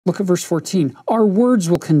Look at verse 14. Our words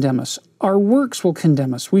will condemn us. Our works will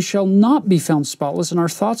condemn us. We shall not be found spotless, and our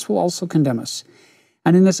thoughts will also condemn us.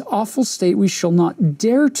 And in this awful state we shall not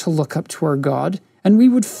dare to look up to our God, and we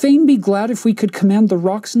would fain be glad if we could command the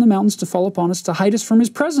rocks and the mountains to fall upon us to hide us from his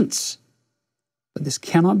presence. But this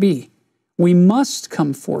cannot be. We must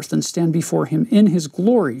come forth and stand before him in his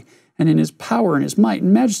glory and in his power and his might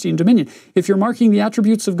and majesty and dominion. If you're marking the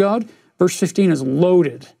attributes of God, verse 15 is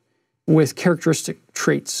loaded with characteristic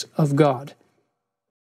traits of God.